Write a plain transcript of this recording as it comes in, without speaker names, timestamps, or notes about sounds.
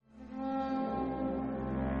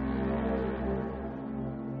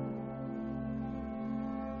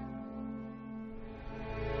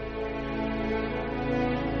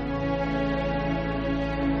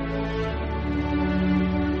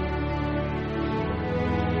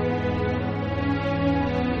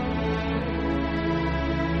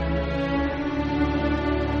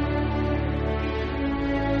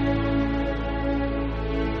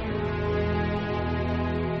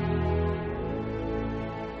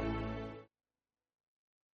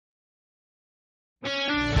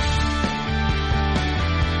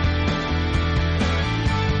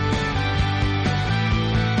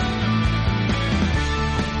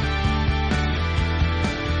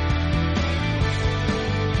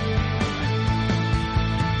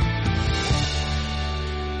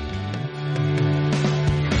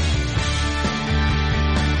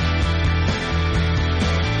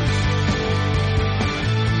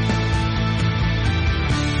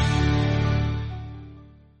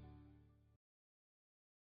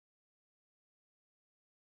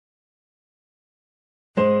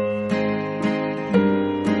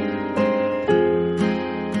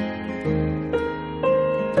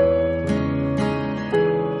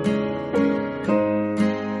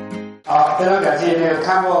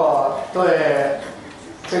Khenpo对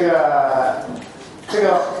这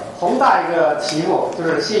个宏大一个题目，就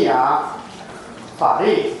是信仰、法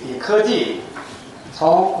律与科技，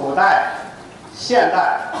从古代、现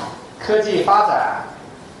代科技发展，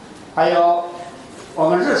还有我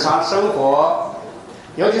们日常生活，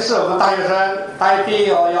尤其是我们大学生，大学毕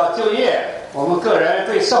业后要就业，我们个人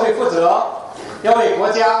对社会负责，要为国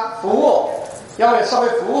家服务，要为社会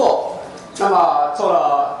服务，那么做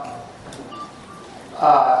了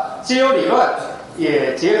既有理论，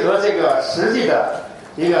也结合这个实际的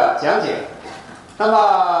一个讲解。那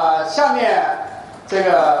么下面这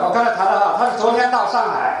个我刚才谈到他是昨天到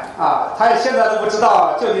上海他现在都不知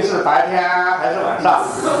道究竟是白天还是晚上，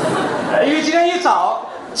因为今天一早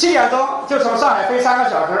7点钟就从上海飞3个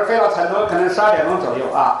小时飞到成都，可能12点钟左右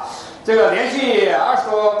这个连续20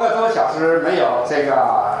多个小时没有这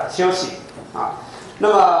个休息那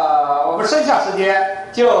么我们剩下时间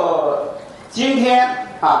就今天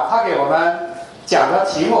他给我们讲的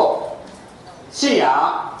题目信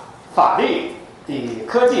仰、法律与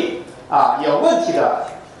科技有问题的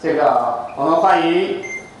这个我们欢迎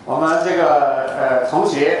我们这个同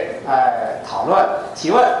学讨论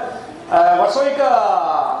提问。我说一个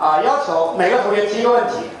要求，每个同学提一个问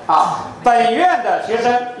题本院的学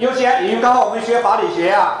生优先，因为刚好我们学法理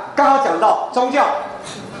学刚好讲到宗教、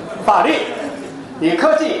法律与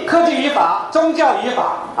科技，科技与法，宗教与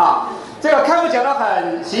法这个Khenpo讲得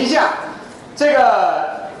很形象，这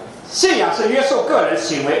个信仰是约束个人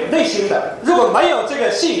行为内心的，如果没有这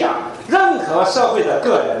个信仰，任何社会的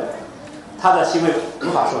个人他的行为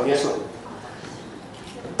无法受约束。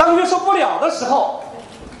当约束不了的时候，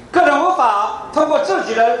个人无法通过自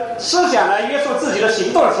己的思想来约束自己的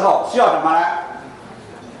行动的时候，需要什么呢？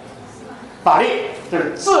法律，就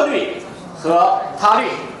是自律和他律。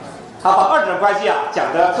他把二者的关系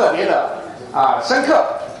讲得特别的深刻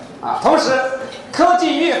同时科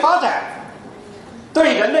技越发展，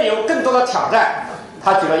对人类有更多的挑战。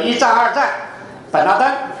他举了1战、2战，本拉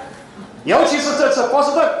登，尤其是这次波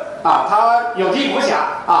士顿他有惊无暇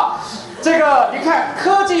这个你看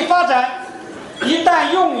科技发展一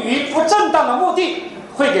旦用于不正当的目的，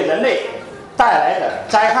会给人类带来的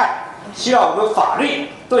灾害，需要我们法律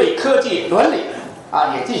对科技伦理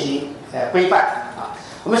也进行规范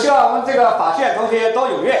我们希望我们这个法学院同学都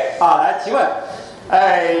踊跃来提问。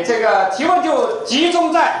这个提问就集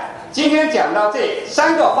中在今天讲到这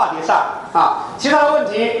3个话题上其他的问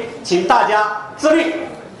题请大家自律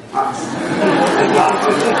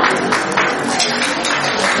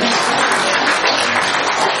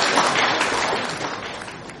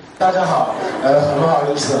大家好，很不好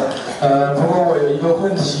意思，不过我有一个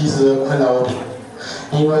问题一直困扰我，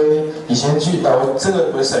因为以前我这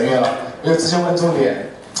个不是省略了，因为直接问重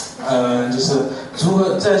点，就是如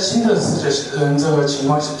何在新的世界，这个情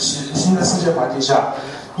况新的世界环境下，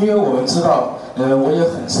因为我们知道，我也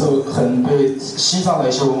很被西方的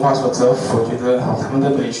一些文化所折服，觉得他们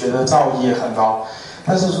的美学的造诣也很高。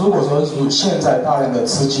但是如果说现在大量的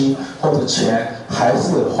资金或者钱还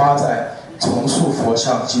是花在重塑佛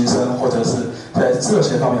像精神，或者是在这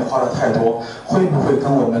些方面花的太多，会不会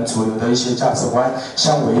跟我们主流的一些价值观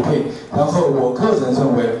相违背？然后我个人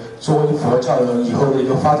认为，作为佛教人以后的一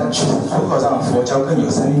个发展趋势，如何让佛教更有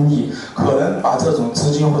生命力？可能把这种资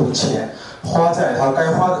金或者钱花在它该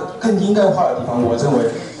花的、更应该花的地方。我认为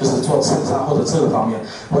就是做慈善或者这个方面。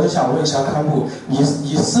我就想问一下Khenpo，你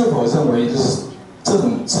是否认为就是这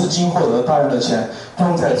种资金或者大量的钱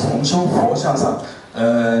用在重修佛像上？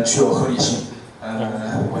具有合理性。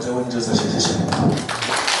我这问题就这些，谢谢。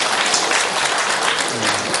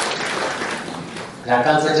看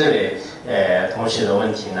刚才这位同学的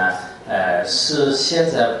问题呢，是现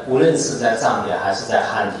在无论是在藏地还是在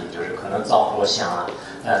汉地，就是可能造佛像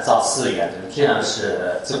造寺院，这样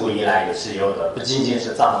是自古以来也是有的，不仅仅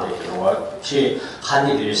是藏地，就是我去汉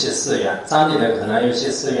地的有些寺院，藏地的可能有些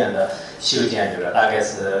寺院的修建就是大概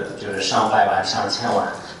是就是上百万、上千万。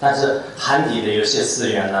但是汉地的有些寺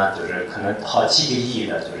院呢，就是可能好几个亿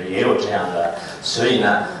的，就是也有这样的，所以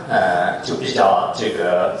呢，就比较这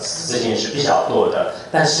个资金是比较多的。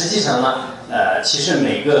但实际上呢，其实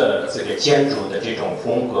每个这个建筑的这种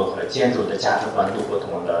风格和建筑的价值观都不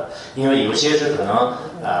同的，因为有些是可能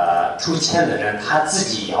出钱的人他自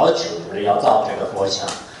己要求就是要造这个佛像，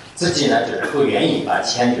自己呢就是不愿意把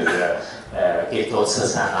钱就是给做慈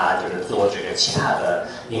善就是做这个其他的，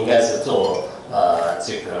应该是做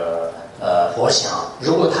这个佛像。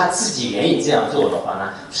如果他自己愿意这样做的话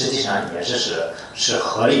呢，实际上也是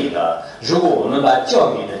合理的。如果我们把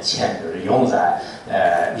教育的钱就是用在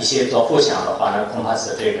一些做佛像的话呢，恐怕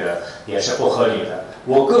是这个也是不合理的。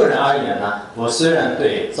我个人而言呢，我虽然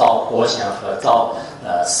对造佛像和造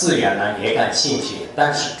寺院呢也感兴趣，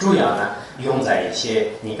但是主要呢用在一些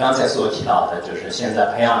你刚才所提到的，就是现在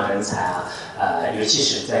培养人才啊，尤其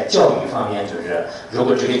是在教育方面，就是如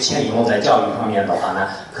果这个钱用在教育方面的话呢，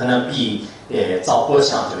可能比造佛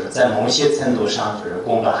像就是在某些程度上就是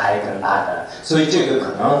功德还更大的，所以这个可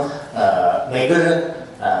能每个人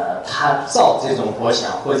他造这种佛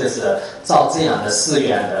像或者是造这样的寺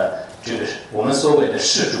院的，就是我们所谓的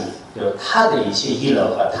施主，就是他的一些意乐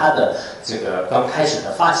和他的这个刚开始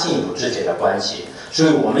的发心有直接的关系，所以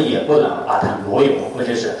我们也不能把它挪用，或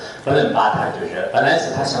者是不能把它就是本来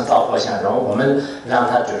是他想造佛像，然后我们让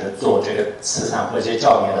他就是做这个慈善或者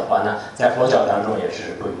教育的话呢，在佛教当中也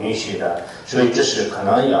是不允许的，所以这是可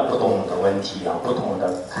能要不同的问题，要不同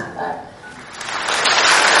的看待。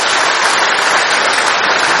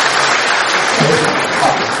好，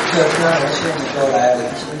非常荣幸能够来聆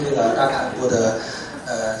听这个大坎布的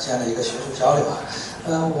这样的一个学术交流啊。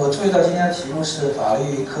我注意到今天的题目是法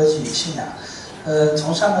律、科技与信仰。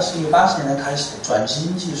从上个世纪80年代开始，转基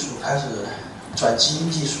因技术开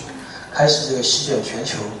始这个席卷全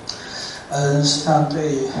球。实际上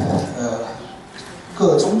对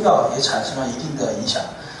各宗教也产生了一定的影响。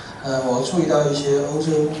我注意到一些欧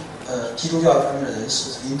洲基督教方面的人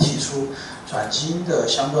士曾经提出转基因的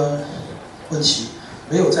相关问题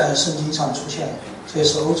没有在圣经上出现，这也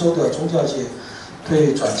是欧洲的宗教界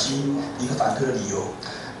对转基因一个反对的理由。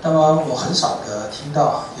那么我很少的听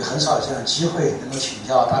到，也很少有这样的机会能够请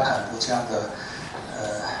教大坎布这样的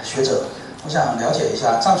学者。我想了解一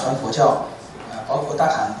下藏传佛教，包括大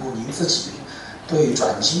坎布您自己对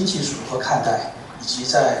转基因技术如何看待，以及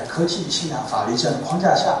在科技、信仰、法律这样的框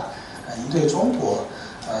架下，您对中国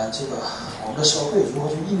这个我们的社会如何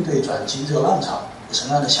去应对转基因这个浪潮有什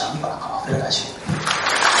么样的想法？好，非常感谢。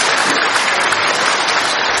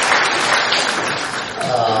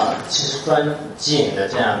其实转基因的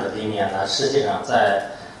这样的理念呢，实际上在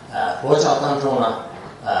佛教当中呢，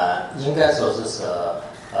应该说是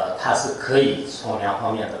它是可以从两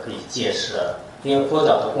方面的可以解释的。因为佛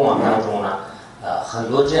教的公案当中呢，很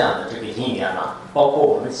多这样的这个因缘呢，包括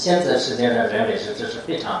我们现在世界上认为这是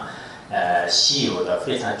非常稀有的、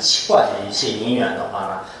非常奇怪的一些因缘的话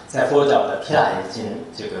呢，在佛教的毗赖耶经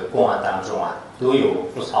这个公案当中啊，都有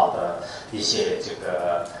不少的一些这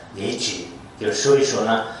个例句。就所以说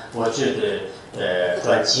呢，我觉得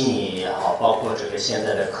转基因也好，包括这个现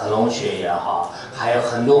在的克隆学也好，还有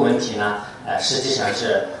很多问题呢，实际上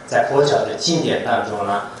是在佛教的经典当中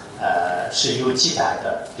呢，是有记载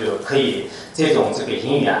的，就可以这种这个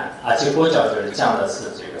因缘，而且佛教就是讲的是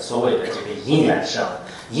这个所谓的这个因缘生。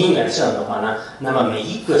因缘生的话呢，那么每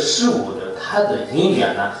一个事物的它的因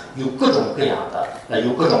缘呢，有各种各样的，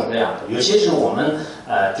有些是我们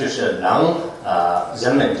就是能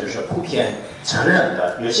人们就是普遍承认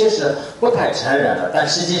的，有些是不太承认的，但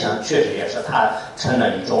实际上确实也是它成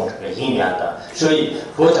了一种这个因缘的。所以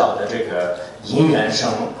佛教的这个因缘生，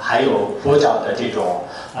还有佛教的这种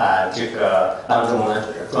这个当中呢，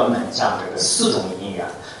就是专门讲这个4种因缘。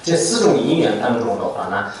这4种因缘当中的话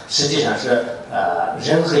呢，实际上是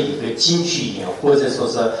任何一个金趣因，或者说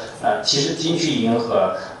是其实金趣因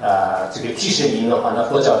和这个具身因的话呢，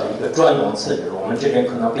佛教的一个专用词，就是我们这边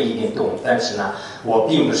可能不一定懂，但是呢，我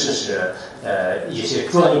并不是一些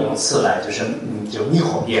专用词来就是就迷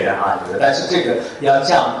惑别人啊，就是但是这个要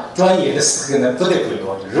讲专业的词呢，不得不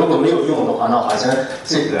用，如果没有用的话呢，好像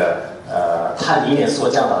这个它里面所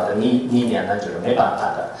讲到的里面呢，就是没办法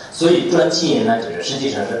的。所以转基因呢，就是实际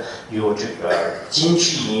上是有这个金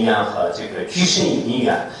趣因缘和这个具身因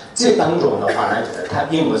缘。这当中的话呢，就是它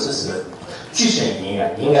并不是具身因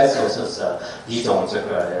缘，应该说是一种这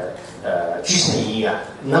个具身因缘。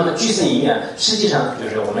那么具身因缘实际上就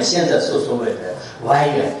是我们现在所谓的外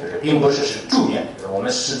缘，就是并不是助缘。我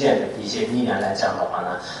们实践的一些理念来讲的话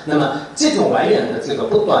呢，那么这种外缘的这个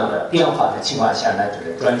不断的变化的情况下呢，就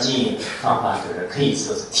是转基因方法就是可以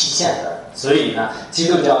是体现的。所以呢，基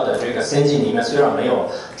督教的这个圣经里面虽然没有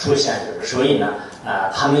出现，就是所以呢，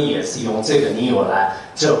他们也是用这个理由来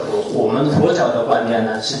折服我们佛教的观点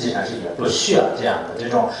呢，实际上是也不需要这样的这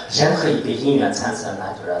种任何一个因缘产生呢，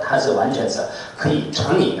就是它是完全是可以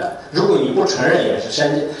成立的。如果你不承认，也是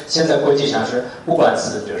现在国际上是不管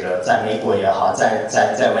是就是在美国也好，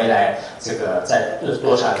在未来这个在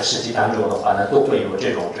多少个世纪当中的话呢，都会有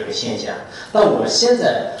这个现象。但我现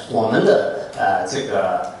在我们的这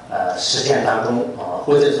个实践当中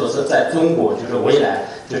或者说是在中国，就是未来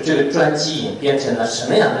就这个转基因变成了什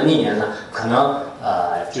么样的理念呢？可能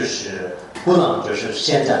就是不能就是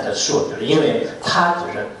现在的说，就是因为它就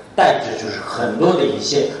是带着就是很多的一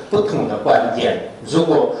些不同的观点。如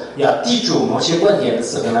果要抵住某些观点的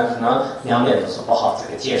时候呢，可能两边都是不好这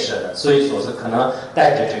个接受的，所以说是可能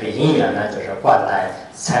带着这个因缘呢，就是观来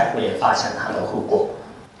才会发现它的后果。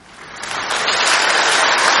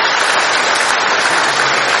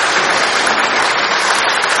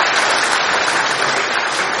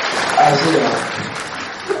谢谢。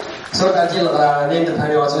所感激了您的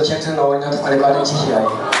朋友做虔诚的文章同的观点，谢谢。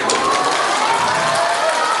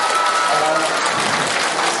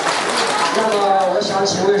那么我想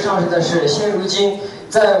请问上师的是，现如今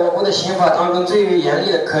在我国的刑法当中最为严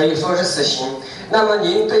厉的可以说是死刑。那么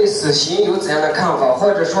您对死刑有怎样的看法？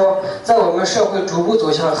或者说，在我们社会逐步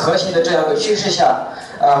走向和谐的这样的趋势下，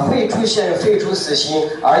会出现废除死刑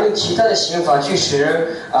而用其他的刑法去使人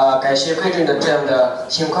改邪归正的这样的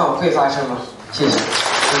情况会发生吗？谢谢。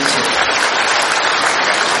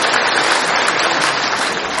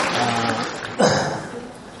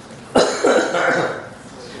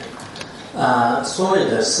所谓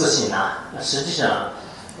的死刑啊，实际上，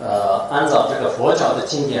按照这个佛教的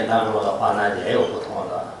经典当中的话呢，也有不同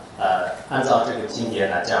的。按照这个经典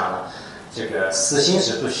来讲呢，这个死刑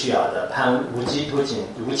是不需要的，判无期徒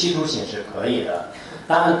刑是可以的。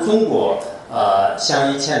当然，中国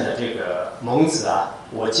像以前的这个蒙子啊，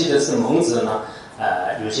我记得是蒙子呢，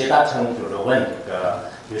有些大臣就是问这个，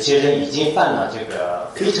有些人已经犯了这个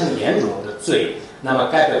非常严重的罪，那么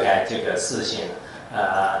该不该这个死刑？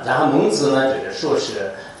然后蒙子呢，就是说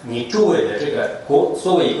是你诸位的这个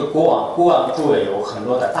作为一个国王诸位有很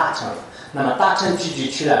多的大臣，那么大臣聚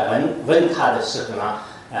起来问他的时候呢，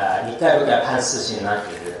你该不该判死刑呢？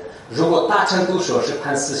就是如果大臣都说是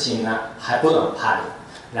判死刑呢，还不能判。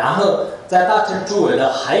然后在大臣周围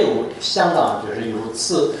的还有相当就是有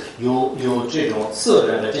这种责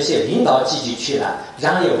任的这些领导积极起来，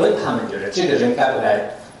然后也问他们就是这个人该不该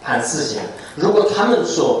判死刑。如果他们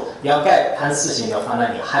说要该判死刑的话，那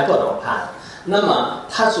你还不能判。那么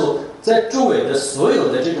他说在周围的所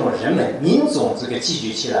有的这种人们民众这个积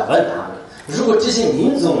聚起来问他们，如果这些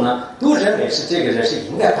民众呢都认为是这个人是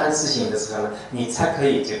应该判死刑的时候呢，你才可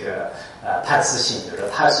以这个判死刑。就是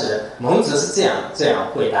他是蒙子是这样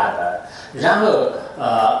回答的。然后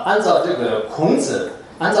按照孔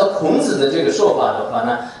子的这个说法的话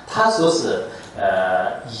呢，他说是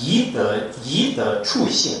以德促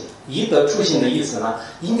性。以德促性的意思呢，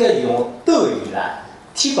应该用德语来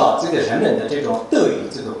提高这个人们的这种德语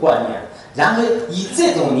这个观念，然后以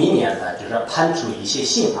这种理念呢，就是判出一些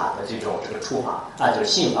刑法的这个处罚就是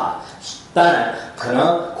刑法。当然，可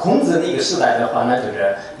能孔子那个时代的话呢，就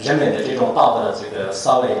是人们的这种道德这个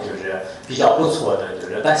稍微就是比较不错的，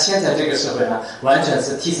但现在这个社会呢，完全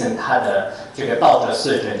是提升他的这个道德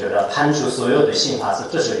水准，就是判出所有的刑法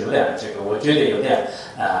这是有点我觉得有点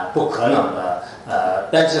不可能的。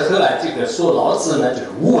但是后来这个说老子呢，就是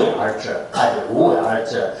无为而治，就无为而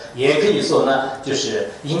治，也可以说呢，就是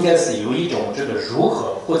应该是有一种这个如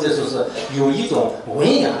何，或者说是有一种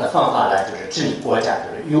文雅的方法来就是治理国家，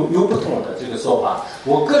就是有不同的这个说法。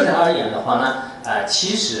我个人而言的话呢，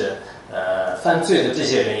其实犯罪的这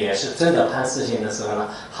些人也是真的判死刑的时候呢，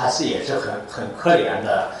还是也是很可怜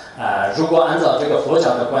的。如果按照这个佛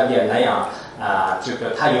教的观点那样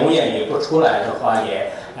他永远也不出来的话，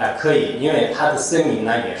也可以，因为他的生命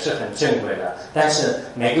呢也是很珍贵的。但是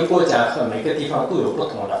每个国家和每个地方都有不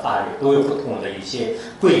同的法律，都有不同的一些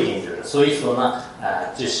规定，所以说呢，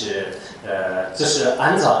这是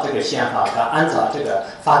按照这个宪法和按照这个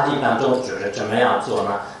法律当中怎么样做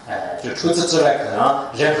呢？就除此之外，可能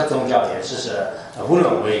人和宗教也是无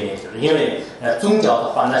能为力，因为宗教的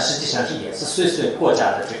话呢，实际上也是随国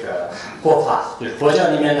家的这个国法，就是佛教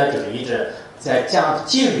里面呢，就是一直在讲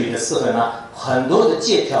戒律的时候呢，很多的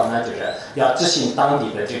戒条呢，就是要执行当地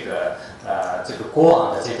的这个国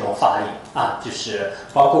王的这种法律就是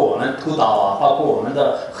包括我们屠刀包括我们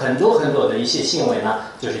的很多的一些行为呢，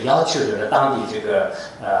就是要求当地这个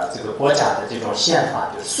国家的这种宪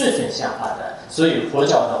法，就是顺宪法的。所以佛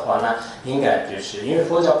教的话呢，应该因为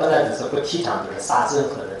佛教本来就是不提倡杀任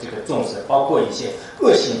何的这个众生，包括一些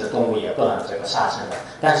恶性的动物也不能杀生的。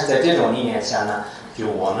但是在这种理念下呢，就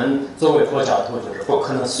我们作为佛教徒不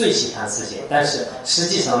可能随喜判死刑，但是实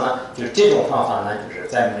际上呢，这种方法呢，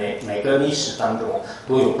在每个历史当中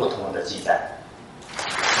都有不同的记载。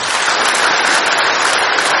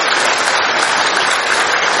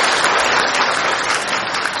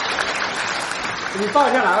你报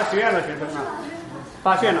一下哪个学院的学生啊？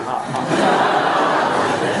发现了好。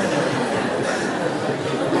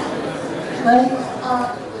喂，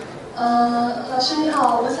老师你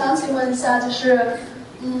好，我想请问一下，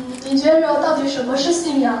你觉得到底什么是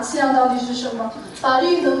信仰？信仰到底是什么？法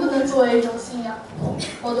律能不能作为一种信仰？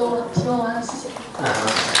我提问完了，谢谢。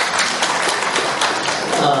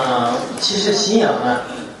其实信仰呢，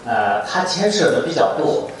它牵涉的比较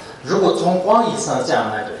多。如果从广义上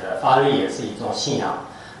讲呢，就是法律也是一种信仰。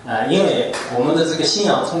因为我们的这个信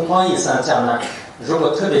仰从广义上讲呢，如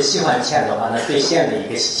果特别喜欢钱的话呢，对钱的一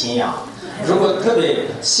个信仰；如果特别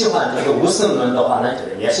喜欢这个无神论的话呢，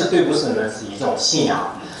也是对无神论是一种信仰。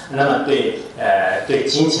那么对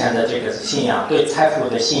金钱的这个信仰，对财富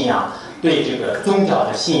的信仰，对这个宗教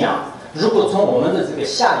的信仰，如果从我们的这个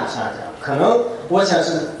下意上讲，可能我想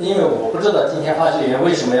是因为我不知道今天法学院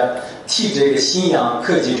为什么要提这个信仰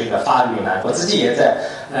科技这个法律呢？我自己也在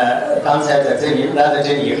刚才在这里来到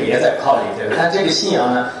这里也在考虑这个。但这个信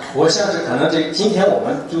仰呢，我想是可能今天我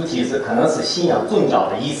们主题是可能是信仰宗教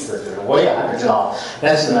的意思，就是我也还不知道。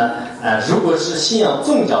但是呢，如果是信仰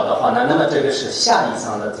宗教的话呢，那么这个是下意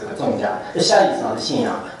上的这个宗教，下意上的信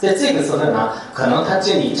仰。在这个时候呢，可能他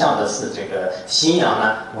这里讲的是这个信仰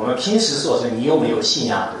呢，我们平时说是你有没有信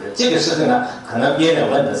仰，就是这个时候呢，可能别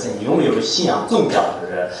人问的是你有没有信仰宗教，就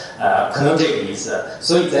是可能这个意思。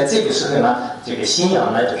所以在这个时候呢，这个信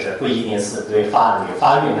仰呢，就是不一定是对法律，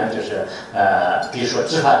法律呢就是比如说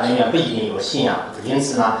执法人员不一定有信仰，因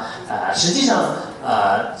此呢，实际上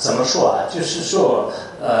怎么说啊？就是说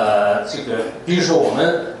这个比如说我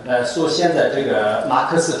们说现在这个马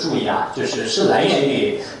克思主义啊，是来源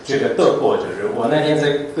于这个德国，就是我那天在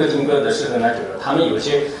哥廷根的时候呢，就是他们有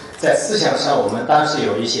些在思想上我们当时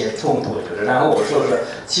有一些冲突，就是然后我说是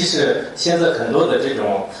其实现在很多的这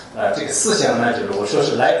种这个思想呢，就是我说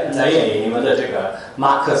是来源于你们的这个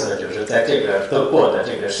马克思，就是在这个德国的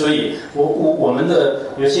这个，所以我们的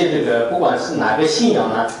有些这个不管是哪个信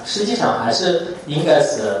仰呢，实际上还是应该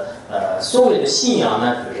是所谓的信仰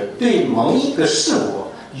呢，就是对某一个事物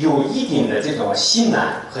有一定的这种信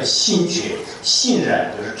赖和兴趣、信任，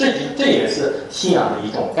就是这也是信仰的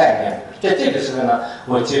一种概念。在这个时候呢，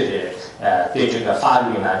我觉得对这个法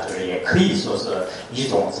律呢，就是也可以说是一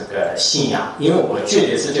种这个信仰，因为我觉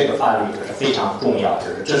得是这个法律就是非常重要，就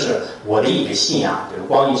是这是我的一个信仰，就是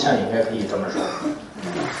广义上应该可以这么说。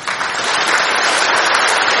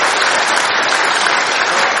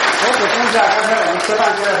我补充一下，刚才我们吃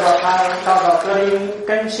饭去的时候，他到格林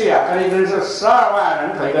根去啊，格林根是12万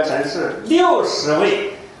人口一个城市，60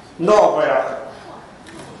位诺贝尔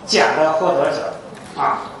奖的获得者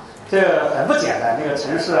啊。这个很不简单，这个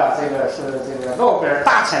城市啊，这个是这个诺贝尔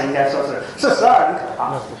大城，应该说是12人口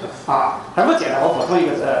啊，很不简单。我补充一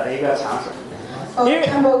个常识。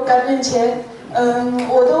Khenpo改变前，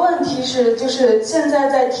我的问题是，就是现在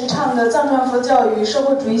在提倡的藏传佛教与社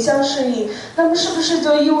会主义相适应，那么是不是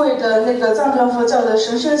就意味着那个藏传佛教的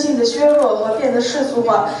神圣性的削弱和变得世俗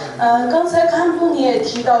化？刚才Khenpo你也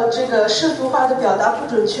提到这个世俗化的表达不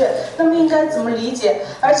准确，那么应该怎么理解？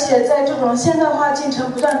而且在这种现代化进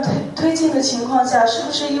程不断推进的情况下，是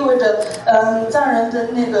不是意味着藏人的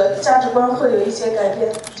那个价值观会有一些改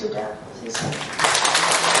变？就这样，谢谢。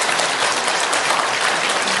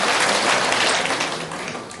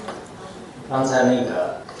刚才那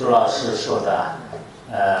个朱老师说的，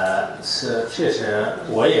是确实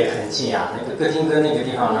我也很惊讶。那个哥廷根那个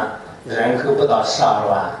地方呢，人口不到12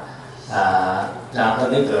万，然后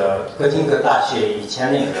那个哥廷根大学以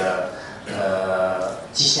前那个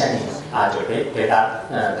季羡林啊，就北大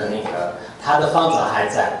的那个，他的房子还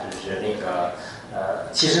在，就是那个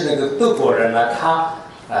其实那个德国人呢，他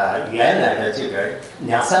原来的这个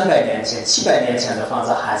200-300年前、700年前的房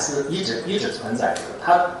子还是一直存在的。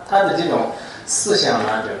他的这种思想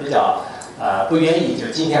呢，就比较不愿意就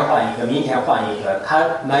今天换一个，明天换一个。他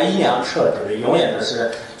买一辆车就是永远都是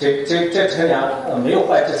这车辆没有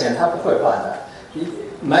坏之前他不会换的。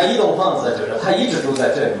买一栋房子就是他一直住在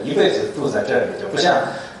这里，一辈子住在这里，就不像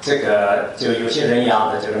这个就有些人一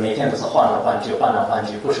样的，就是每天都是换来换去，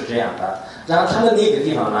不是这样的。然后他们那个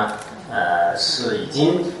地方呢，是已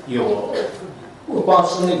经有，光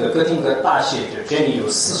是那个哥廷根大学就这里有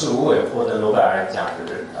45位获得诺贝尔奖，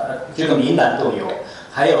就是这个名单都有。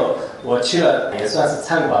还有我去了也算是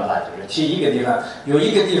参观吧，就是去一个地方，有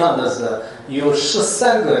一个地方的是有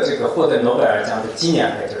13个这个获得诺贝尔奖的纪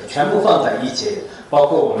念碑，就是全部放在一起，包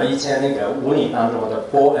括我们以前那个物理当中的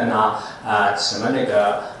波恩什么那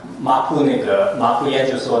个马普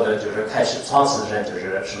研究所的，就是开始创始人就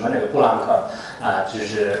是什么那个布朗克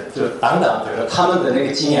就等等，就是他们的那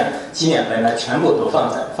个纪念碑呢，全部都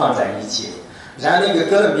放在一起。然后那个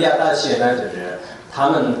哥伦比亚大学呢，就是他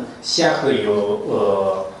们先后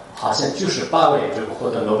有好像98位这个获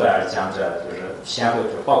得诺贝尔奖者，就是先后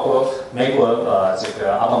就包括美国这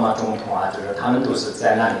个奥巴马总统啊，就是他们都是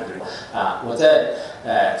在那里我在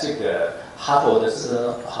这个哈佛的是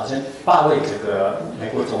好像8位这个美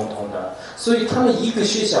国总统的，所以他们一个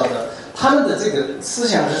学校的他们的这个思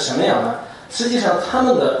想是什么样呢？实际上他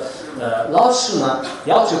们的老师呢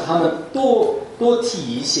要求他们多提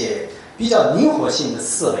一些比较灵活性的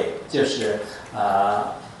思维，就是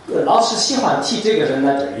老师喜欢提这个人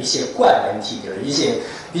呢，就是一些怪问题，就是一些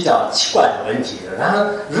比较奇怪的问题。然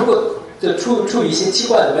后如果就出一些奇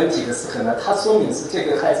怪的问题的时候呢，它说明是这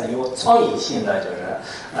个孩子有创意性的，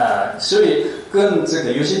所以跟这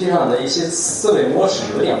个有些地方的一些思维模式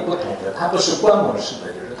有点不同的，它不是观摩式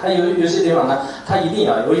的，就是它有些地方呢，它一定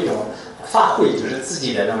要有一种发挥，就是自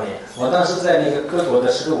己的能力。我当时在那个各国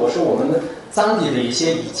的时候，我说我们当地的一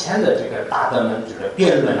些以前的这个大德们，就是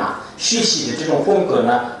辩论啊、学习的这种风格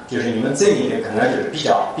呢，就是你们这里面可能就是比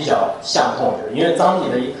较相同，就是因为当地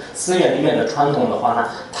的寺院里面的传统的话呢，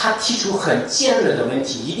他提出很尖锐的问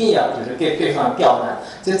题，一定要就是给对方刁难，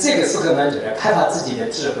在这个时候呢，就是开发自己的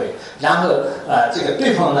智慧，然后这个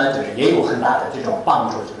对方呢，就是也有很大的这种帮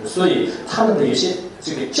助，就是所以他们的有些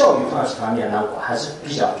这个教育方式方面呢，我还是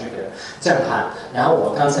比较这个震撼。然后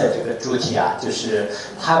我刚才这个主题啊，就是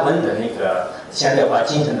他问的那个现代化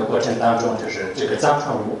进程的过程当中，就是这个藏传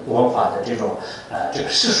文化的这种这个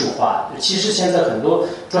世俗化。其实现在很多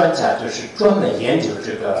专家就是专门研究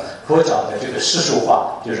这个佛教的这个世俗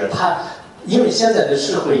化，就是他因为现在的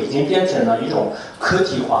社会已经变成了一种客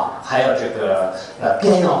体化，还有这个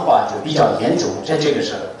边缘化就比较严重，在这个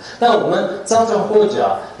时候。但我们藏传佛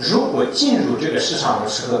教如果进入这个市场的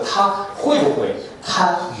时候，它会不会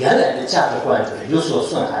它原来的价值观就是有所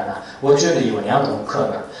损害呢？我觉得有2种可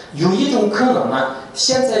能。有一种可能呢，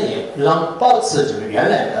现在也让保持就是原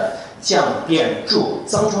来的讲辩注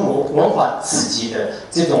藏传文化自己的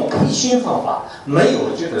这种培训方法没有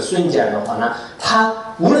这个损减的话呢，它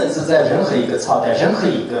无论是在任何一个朝代、任何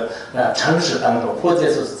一个城市当中，或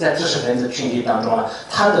者说是在知识分子群体当中呢，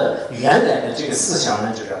它的原来的这个思想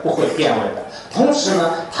呢，就是不会变味的。同时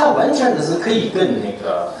呢，它完全的是可以跟那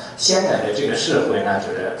个现在的这个社会呢，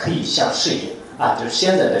就是可以相适应。就是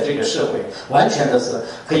现在的这个社会完全的是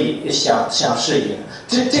可以相适应。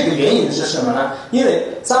这个原因是什么呢？因为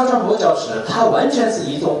藏传佛教是它完全是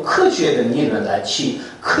一种科学的理论来去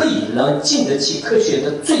可以能经得起科学的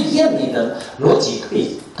最严密的逻辑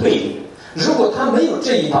推理。如果它没有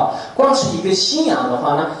这一套，光是一个信仰的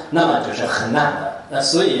话呢，那么就是很难的。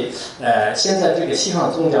所以现在这个西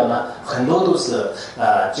方宗教呢，很多都是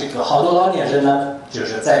这个好多老年人呢，就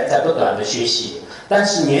是在不断的学习。但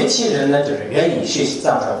是年轻人呢，就是愿意学习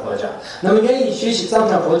藏传佛教。那么愿意学习藏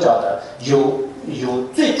传佛教的有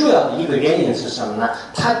最主要的一个原因是什么呢？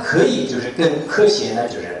它可以就是跟科学呢，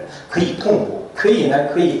就是可以同步，可以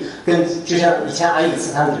跟就像以前爱因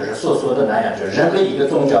斯坦就是所说的那样，就是任何一个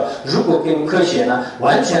宗教如果跟科学呢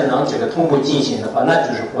完全能这个同步进行的话，那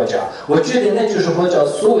就是佛教。我觉得那就是佛教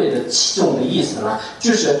所谓的其中的意思呢，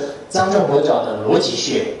就是藏传佛教的逻辑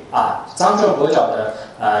学藏传佛教的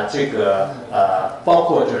包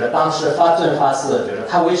括就是当时法尊法师，就是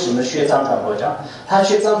他为什么学藏传佛教？他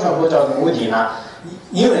学藏传佛教的目的呢？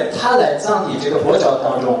因为他来藏地这个佛教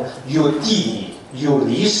当中有地理、有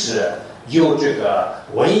历史、有这个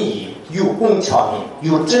文艺、有工巧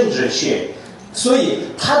命、有政治学，所以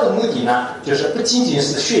他的目的呢，就是不仅仅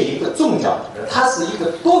是学一个宗教，它是一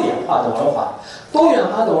个多元化的文化。多元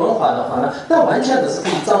化的文化的话呢，那完全的是可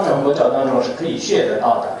以藏传佛教当中是可以学得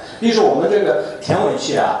到的。比如说我们这个天文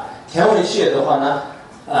学的话呢，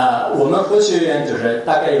我们佛学院就是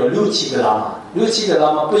大概有6、7个喇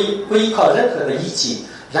嘛不依靠任何的仪器，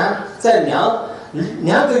然后在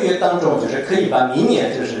2个月当中，就是可以把明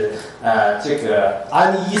年就是这个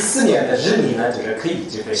2014年的日历呢，就是可以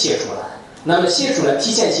这个写出来。那么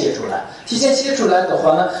提前写出来的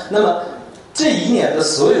话呢，那么这一年的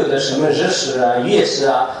所有的什么日食啊、月食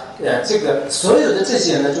啊，这个所有的这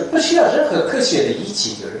些呢，就不需要任何科学的仪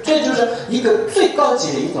器，这就是一个最高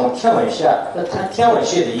级的一种天文学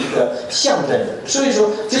的一个象征的。所以说，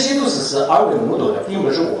这些都是耳闻目睹的，并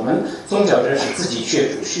不是我们宗教人士自己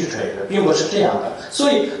去吹的，并不是这样的。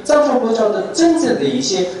所以，藏传佛教的真正的一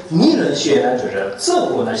些理论学呢，就是照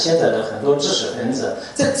顾呢现在的很多知识分子，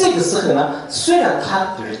在这个时候呢，虽然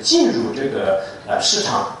他就是进入这个市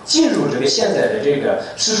场，进入这个现在的这个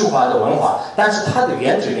世俗化的文化，但是它的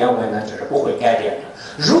原汁原味呢，就是不会改变的。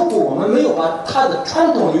如果我们没有把它的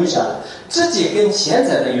传统留下来，直接跟现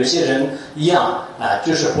在的有些人一样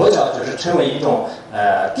就是佛教就是成为一种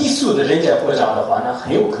低俗的人家佛教的话呢，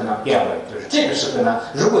很有可能变味。就是这个时候呢，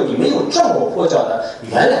如果你没有掌握佛教的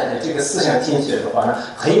原来的这个思想精髓的话呢，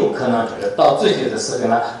很有可能就是到最后的时候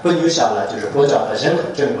呢，不留下了就是佛教的任何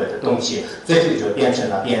珍贵的东西，最后就变成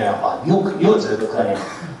了边缘化，有这个可能。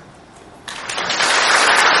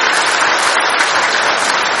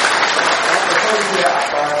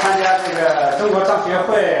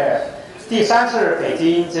会第3次北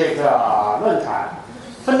京这个论坛，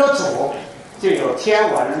分的组就有天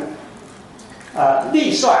文、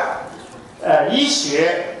历算、医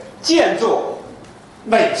学、建筑、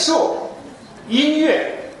美术、音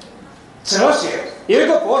乐、哲学。有一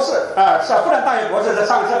个博士，是复旦大学博士，在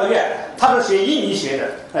上个月，他是学印尼学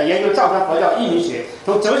的，研究藏传佛教印尼学，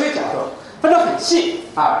从哲学角度分得很细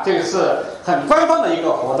啊，这个是很官方的一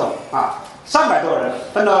个活动啊，300多人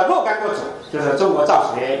分了若干个组，就是中国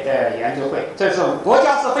藏学研究会，这是国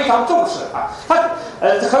家是非常重视啊。他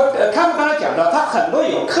和康复刚才讲的，他很多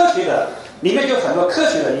有科学的，里面有很多科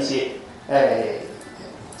学的一些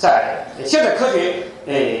在现在科学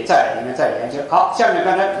在里面在研究。好，下面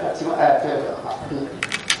刚才提问这个好，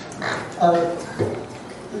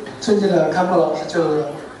尊敬的康普老师，就是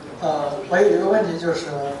我有一个问题，就是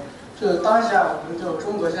当下我们就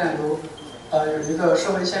中国现在有一个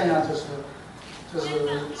社会现象，就是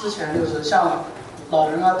之前就是像老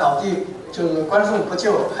人啊倒地，就是观众不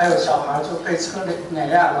救，还有小孩就被车碾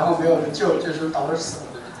压，然后没有人救，就是导致死了。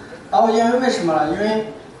然后因为什么呢？因为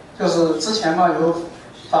就是之前嘛有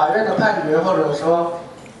法院的判决，或者说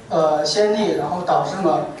先例，然后导致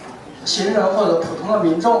了行人或者普通的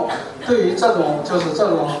民众对于这种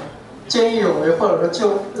见义勇为，或者说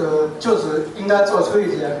就是应该做出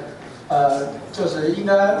一些就是应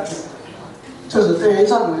该就是对于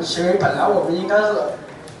这种行为，本来我们应该是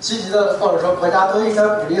积极的，或者说国家都应该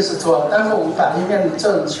鼓励是做，但是我们反映面的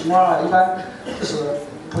这种情况啊，一般就是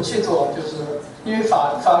不去做，就是因为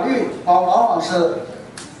法律往往是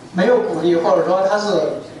没有鼓励，或者说它是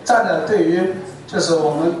站在对于就是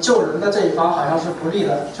我们救人的这一方好像是不利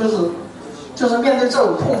的，就是面对这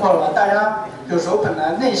种困惑了，大家有时候本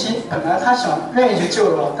来内心本来他愿意去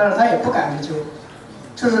救了，但是他也不敢去救。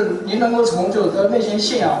就是您能够从就是说内心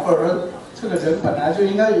信仰，或者说这个人本来就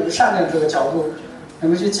应该有善念这个角度，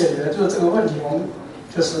能够去解决就是这个问题。我们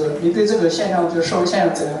就是您对这个现象，就是社会现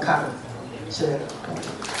象怎样看？谢谢。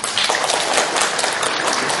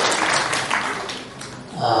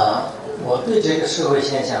我对这个社会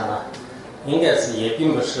现象呢，应该是也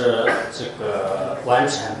并不是这个完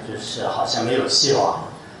全就是好像没有希望，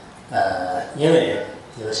因为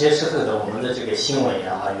有些时候的我们的这个新闻也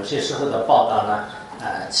好，有些时候的报道呢，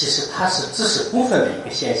其实它只是部分的一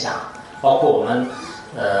个现象，包括我们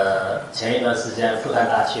前一段时间复旦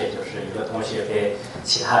大学就是一个同学被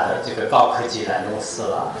其他的这个高科技来弄死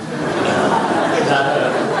了，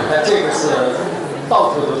那这个是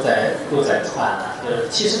到处都在传啊。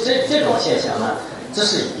其实这种现象呢，这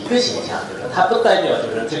是一个现象，就是它不代表就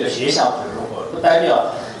是这个学校不如果，不代表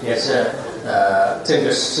也是这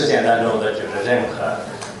个事件当中的就是任何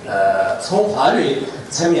从法律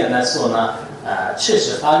层面来说呢，确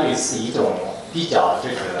实法律是一种比较这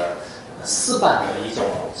个死板的一种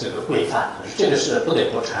这个规范，就是这个是不得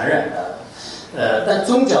不承认的。但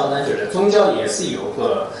宗教呢，就是宗教也是有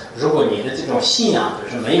个，如果你的这种信仰就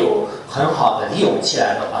是没有很好的利用起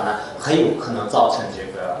来的话呢，很有可能造成这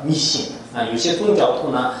个迷信啊。有些宗教徒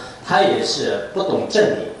呢，他也是不懂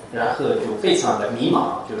真理，然后就非常的迷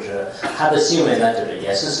茫，就是他的行为呢，就是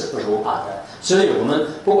也是不如法的。所以我们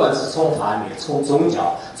不管是从法律、从宗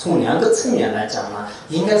教、从2个层面来讲呢，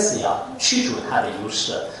应该是要去除它的优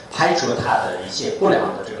势，排除它的一些不良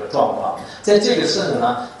的这个状况。在这个时候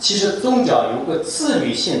呢，其实宗教有个自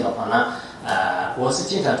律性的话呢，我是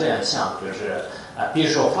经常这样想，就是比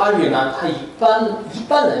如说法律呢，它一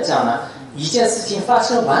般来讲呢，一件事情发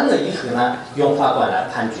生完了以后呢，用法官来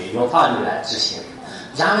判决，用法律来执行。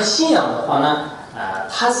然而信仰的话呢，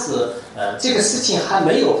它是这个事情还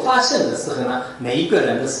没有发生的时候呢，每一个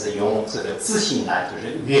人都是用这个自信来就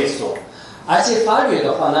是约束。而且法律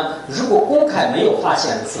的话呢，如果公开没有发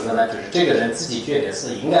现的时候呢，就是这个人自己觉得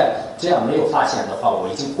是应该这样，没有发现的话，我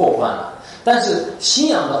已经过关了。但是信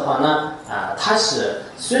仰的话呢，它是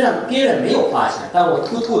虽然别人没有发现，但我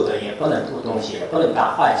偷偷的也不能偷东西，也不能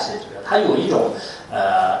干坏事，就是它有一种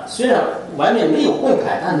虽然外面没有公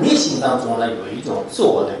开，但内心当中呢有一种自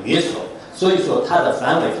我的约束，所以说它的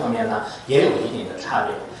范围方面呢也有一定的差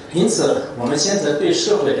别。因此我们现在对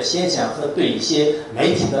社会的现象和对一些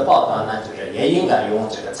媒体的报道呢，就是也应该用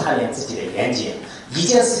这个擦亮自己的眼睛。一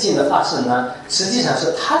件事情的发生呢，实际上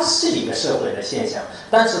是它是一个社会的现象，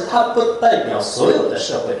但是它不代表所有的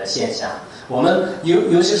社会的现象。我们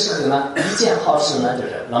有些时候呢，一件好事呢，就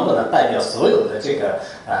是能不能代表所有的这个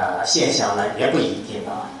现象呢，也不一定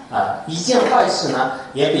一件坏事呢，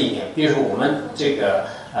也不一定。比如我们这个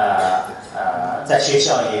在学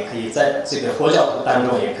校也可以，在这个佛教徒当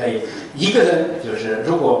中也可以，一个人就是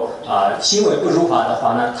如果行为不如法的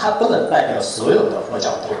话呢，他不能代表所有的佛教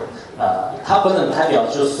徒，他不能代表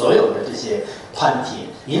就所有的这些团体。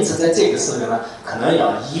因此，在这个时候呢，可能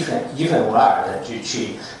要一分为二的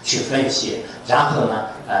去分析，然后呢，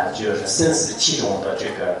就是深思其中的这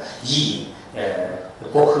个意义。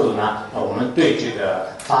过后呢，我们对这个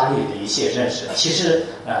法律的一些认识，其实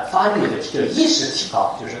法律的这个意识提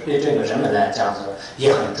高，就是对这个人们来讲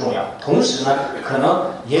也很重要。同时呢，可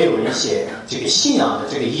能也有一些这个信仰的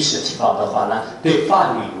这个意识提高的话呢，对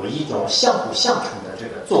法律有一种相辅相成的这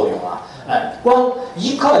个作用啊。光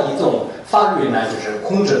依靠一种法律呢，就是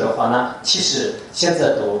控制的话呢，其实现在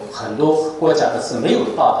都很多国家都是没有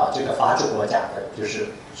到达这个法治国家的，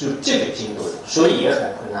就这个进度，所以也很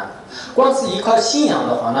困难。光是依靠信仰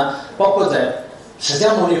的话呢，包括在释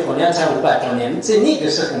迦牟尼佛2500多年，在那个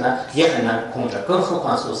时候呢也很难控制，更何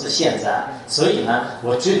况说是现在。所以呢，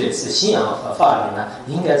我觉得是信仰和法律呢，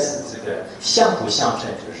应该是这个相辅相成，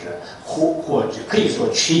就是或者可以说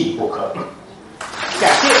缺一不可。感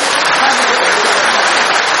谢。